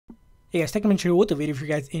Hey guys, Tech here with a video for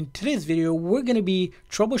you guys. In today's video, we're going to be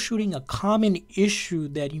troubleshooting a common issue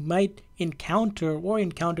that you might encounter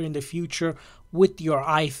in the future with your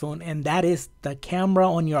iPhone, and that is the camera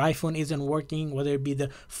on your iPhone isn't working, whether it be the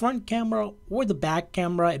front camera or the back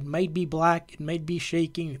camera. It might be black, it might be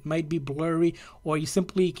shaking, it might be blurry, or you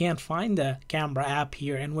simply can't find the camera app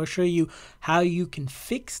here. And we'll show you how you can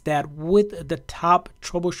fix that with the top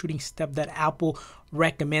troubleshooting step that Apple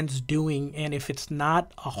recommends doing, and if it's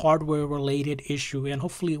not a hardware related issue, and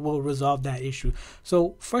hopefully it will resolve that issue.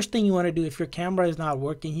 So first thing you want to do, if your camera is not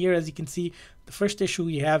working here, as you can see, the first issue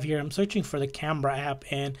we have here, I'm searching for the camera app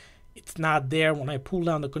and it's not there. When I pull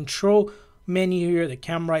down the control menu here, the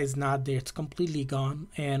camera is not there, it's completely gone.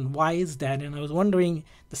 And why is that? And I was wondering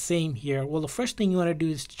the same here. Well, the first thing you want to do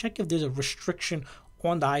is check if there's a restriction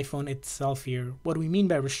on the iPhone itself here. What we mean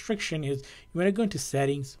by restriction is you want to go into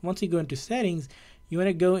settings. Once you go into settings, you want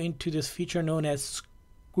to go into this feature known as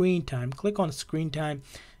screen time. Click on screen time.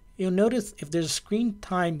 You'll notice if there's a screen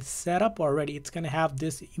time set up already, it's going to have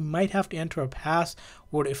this. You might have to enter a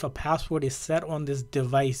password if a password is set on this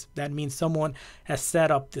device. That means someone has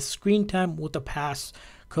set up the screen time with a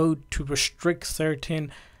passcode to restrict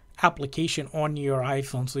certain application on your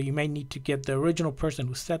iPhone. So you might need to get the original person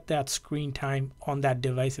who set that screen time on that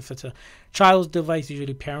device. If it's a child's device,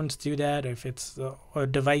 usually parents do that. If it's a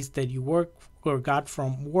device that you work or got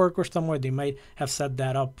from work or somewhere, they might have set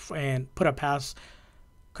that up and put a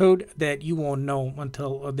passcode that you won't know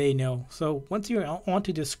until they know. So once you're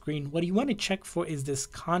onto the screen, what you want to check for is this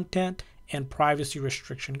content and privacy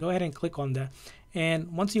restriction. Go ahead and click on that.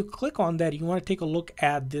 And once you click on that, you want to take a look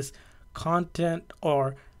at this content,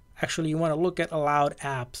 or actually you want to look at allowed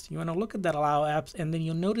apps. You want to look at that allowed apps, and then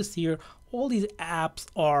you'll notice here all these apps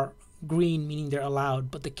are green, meaning they're allowed,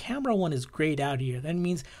 but the camera one is grayed out here. That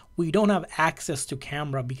means we don't have access to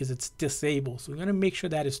camera because it's disabled. So we're going to make sure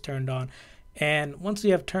that is turned on. And once we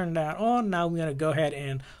have turned that on, now we're going to go ahead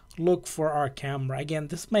and look for our camera. Again,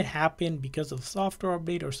 this might happen because of software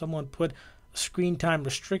update or someone put a screen time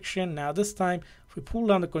restriction. Now this time, if we pull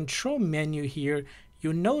down the control menu here,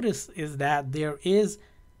 you'll notice is that there is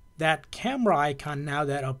that camera icon now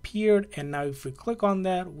that appeared, and now if we click on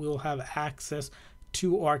that, we'll have access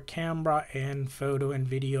to our camera and photo and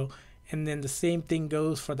video. And then the same thing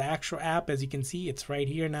goes for the actual app. As you can see, it's right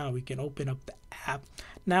here now. We can open up the app.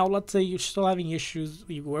 Now let's say you're still having issues,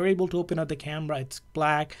 you were able to open up the camera, it's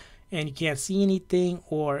black and you can't see anything,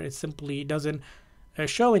 or it simply doesn't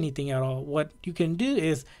show anything at all. What you can do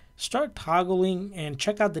is start toggling and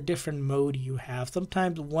check out the different mode you have.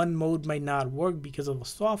 Sometimes one mode might not work because of a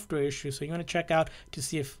software issue, so you want to check out to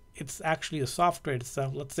see if it's actually the software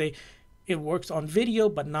itself. Let's say it works on video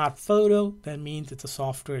but not photo, that means it's a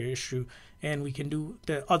software issue, and we can do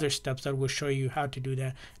the other steps that will show you how to do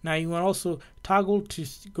that. Now you want to also toggle to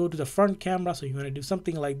go to the front camera, so you want to do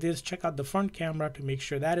something like this. Check out the front camera to make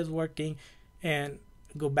sure that is working, and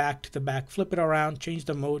go back to the back, flip it around, change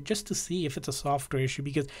the mode just to see if it's a software issue,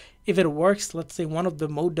 because if it works, let's say one of the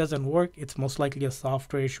mode doesn't work, it's most likely a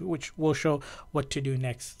software issue, which will show what to do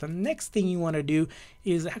next. The next thing you want to do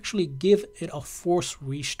is actually give it a force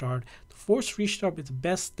restart. The force restart is the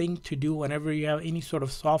best thing to do whenever you have any sort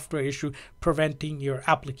of software issue preventing your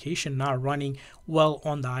application not running well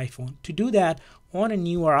on the iPhone. To do that, on a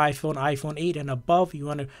newer iPhone, iPhone 8 and above, you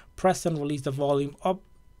want to press and release the volume up,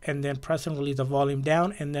 and then press and release the volume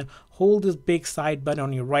down, and then hold this big side button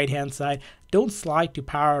on your right hand side. Don't slide to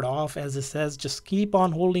power it off as it says, just keep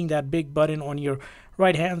on holding that big button on your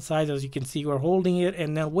right hand side. As you can see, we're holding it,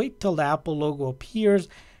 and then wait till the Apple logo appears,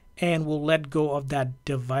 and we'll let go of that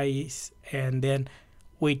device and then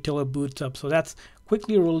wait till it boots up. So that's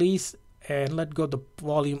quickly release and let go of the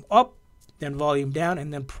volume up, then volume down,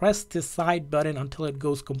 and then press this side button until it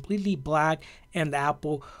goes completely black and the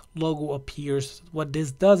Apple logo appears. What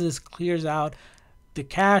this does is clears out the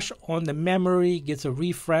cache on the memory, gets a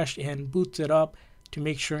refresh, and boots it up to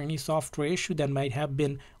make sure any software issue that might have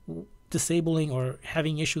been disabling or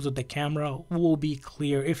having issues with the camera will be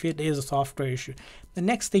clear if it is a software issue. The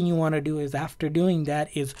next thing you want to do is, after doing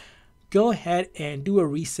that, is go ahead and do a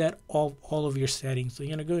reset of all of your settings. So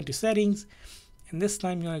you're going to go into settings, and this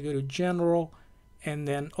time you're going to go to general, and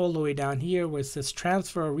then all the way down here where it says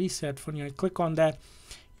transfer or reset, when you click on that,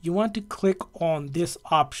 you want to click on this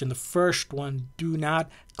option, the first one. Do not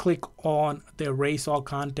click on the erase all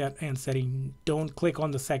content and setting. Don't click on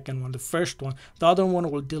the second one, the first one. The other one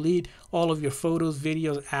will delete all of your photos,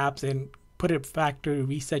 videos, apps, and put it back to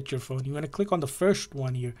reset your phone. You want to click on the first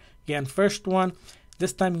one here. Again, first one.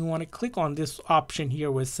 This time you want to click on this option here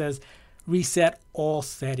where it says reset all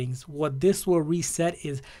settings. What this will reset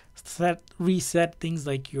is reset things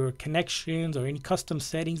like your connections or any custom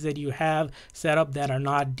settings that you have set up that are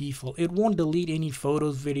not default. It won't delete any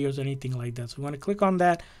photos, videos, or anything like that. So we want to click on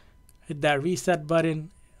that, hit that reset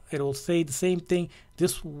button. It'll say the same thing.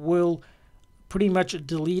 This will pretty much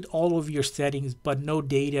delete all of your settings, but no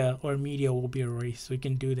data or media will be erased. So you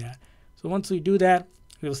can do that. So once we do that,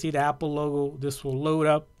 you'll see the Apple logo. This will load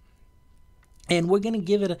up, and we're going to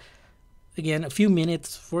give it again a few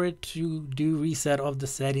minutes for it to do reset of the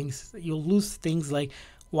settings. You'll lose things like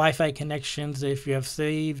Wi-Fi connections if you have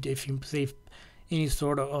saved. If you save any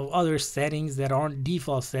sort of other settings that aren't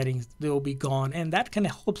default settings, they'll be gone. And that kind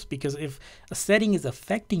of helps, because if a setting is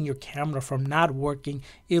affecting your camera from not working,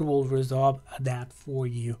 it will resolve that for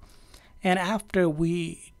you. And after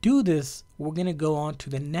we do this, we're going to go on to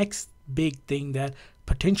the next big thing that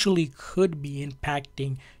potentially could be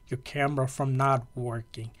impacting your camera from not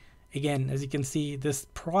working. Again, as you can see, this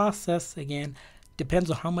process again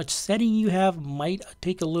depends on how much setting you have, might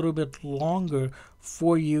take a little bit longer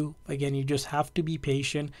for you. Again, you just have to be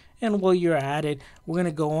patient. And while you're at it, we're going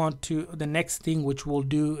to go on to the next thing, which we'll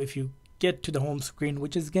do if you get to the home screen,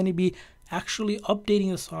 which is going to be actually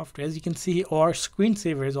updating the software. As you can see, our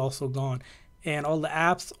screensaver is also gone, and all the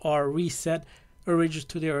apps are reset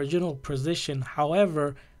to their original position.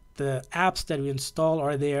 However, the apps that we install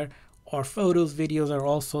are there. Our photos, videos are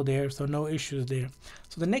also there, so no issues there.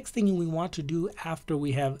 So the next thing we want to do after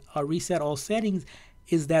we have reset all settings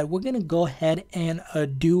is that we're going to go ahead and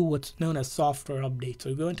do what's known as software update. So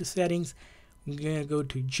we go into settings, we're going to go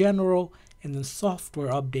to general, and then software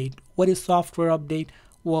update. What is software update?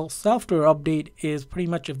 Well, software update is pretty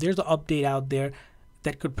much if there's an update out there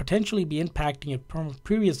that could potentially be impacting a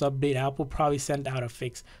previous update, Apple probably send out a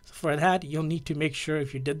fix. So for that, you'll need to make sure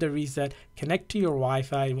if you did the reset, connect to your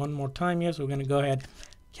Wi-Fi one more time here. So we're going to go ahead,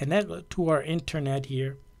 connect to our internet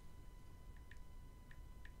here.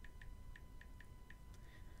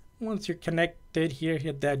 Once you're connected here,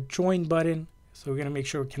 hit that join button. So we're going to make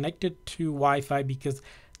sure we're connected to Wi-Fi, because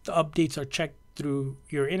the updates are checked through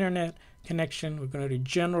your internet connection. We're going to do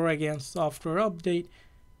general again, software update,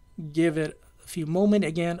 give it a few moments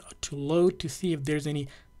again to load to see if there's any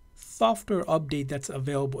software update that's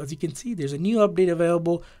available. As you can see, there's a new update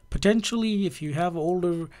available. Potentially, if you have an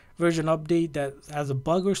older version update that has a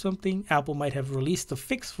bug or something, Apple might have released a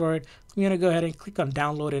fix for it. We're going to go ahead and click on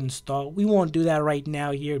download and install. We won't do that right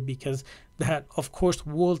now here, because that of course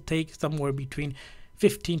will take somewhere between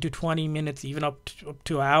 15 to 20 minutes, even up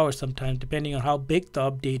to an hour sometimes, depending on how big the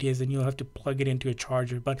update is, and you'll have to plug it into a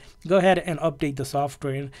charger. But go ahead and update the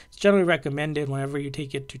software, and it's generally recommended whenever you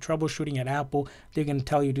take it to troubleshooting at Apple. They're going to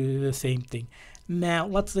tell you to do the same thing. Now,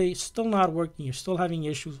 let's say it's still not working, you're still having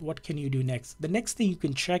issues. What can you do next? The next thing you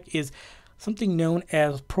can check is something known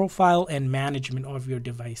as profile and management of your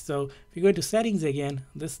device. So if you go to settings again,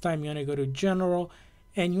 this time you're going to go to general,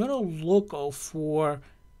 and you're going to look for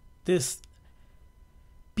this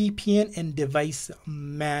VPN and device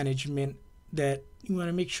management. That you want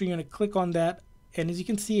to make sure you're going to click on that. And as you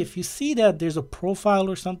can see, if you see that there's a profile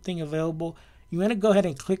or something available, you want to go ahead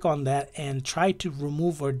and click on that and try to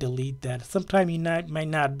remove or delete that. Sometimes you might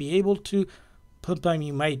not be able to, sometimes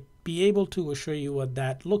you might be able to. We'll show you what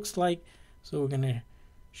that looks like. So we're going to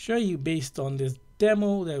show you based on this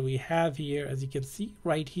demo that we have here. As you can see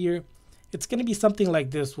right here, it's going to be something like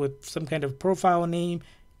this with some kind of profile name,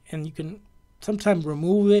 and you can sometimes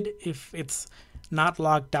remove it if it's not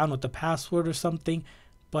locked down with the password or something.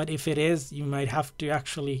 But if it is, you might have to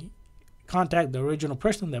actually contact the original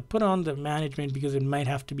person that put on the management, because it might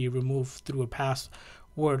have to be removed through a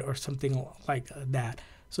password or something like that.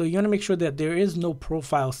 So you want to make sure that there is no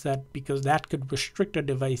profile set, because that could restrict a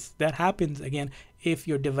device. That happens again if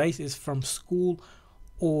your device is from school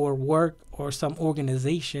or work or some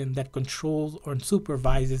organization that controls or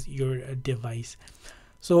supervises your device.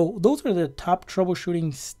 So those are the top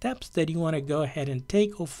troubleshooting steps that you want to go ahead and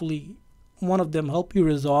take. Hopefully one of them help you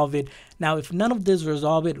resolve it. Now, if none of this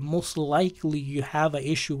resolve it, most likely you have an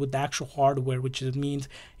issue with the actual hardware, which means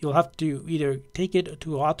you'll have to either take it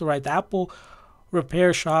to an authorized Apple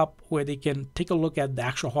repair shop where they can take a look at the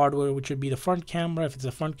actual hardware, which would be the front camera, if it's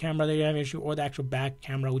a front camera that you have an issue, or the actual back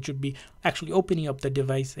camera, which would be actually opening up the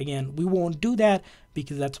device. Again, we won't do that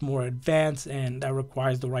because that's more advanced and that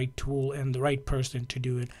requires the right tool and the right person to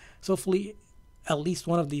do it. So hopefully at least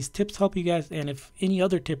one of these tips help you guys, and if any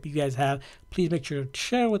other tip you guys have, please make sure to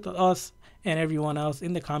share with us and everyone else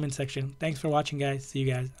in the comment section. Thanks for watching, guys. See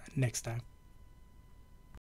you guys next time.